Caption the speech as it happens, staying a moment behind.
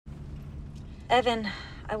Evan,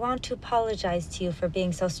 I want to apologize to you for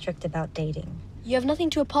being so strict about dating. You have nothing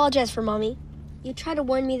to apologize for, Mommy. You tried to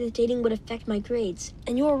warn me that dating would affect my grades,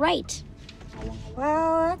 and you were right.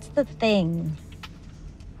 Well, that's the thing.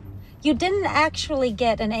 You didn't actually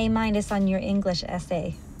get an A- on your English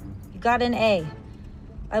essay. You got an A.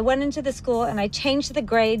 I went into the school and I changed the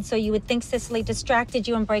grade so you would think Cicely distracted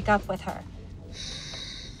you and break up with her.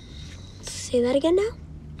 Say that again now?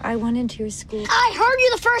 I went into your school. I heard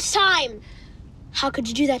you the first time! How could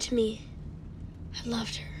you do that to me? I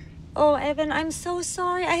loved her. Oh, Evan, I'm so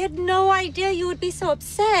sorry. I had no idea you would be so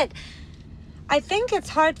upset. I think it's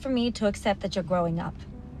hard for me to accept that you're growing up.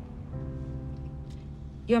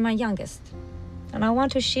 You're my youngest, and I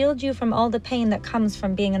want to shield you from all the pain that comes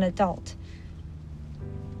from being an adult.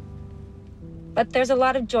 But there's a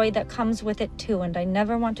lot of joy that comes with it too, and I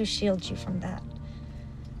never want to shield you from that.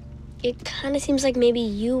 It kind of seems like maybe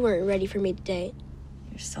you weren't ready for me to date.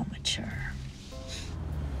 You're so mature.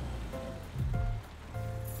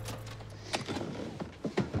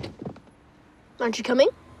 Aren't you coming?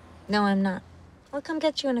 No, I'm not. I'll come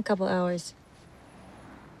get you in a couple hours.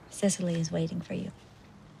 Cicely is waiting for you.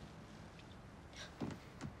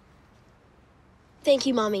 Thank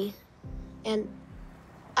you, Mommy. And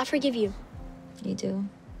I forgive you. You do?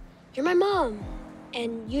 You're my mom.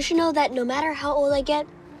 And you should know that no matter how old I get,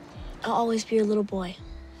 I'll always be your little boy.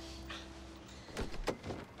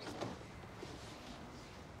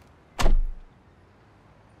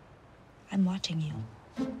 I'm watching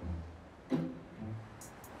you.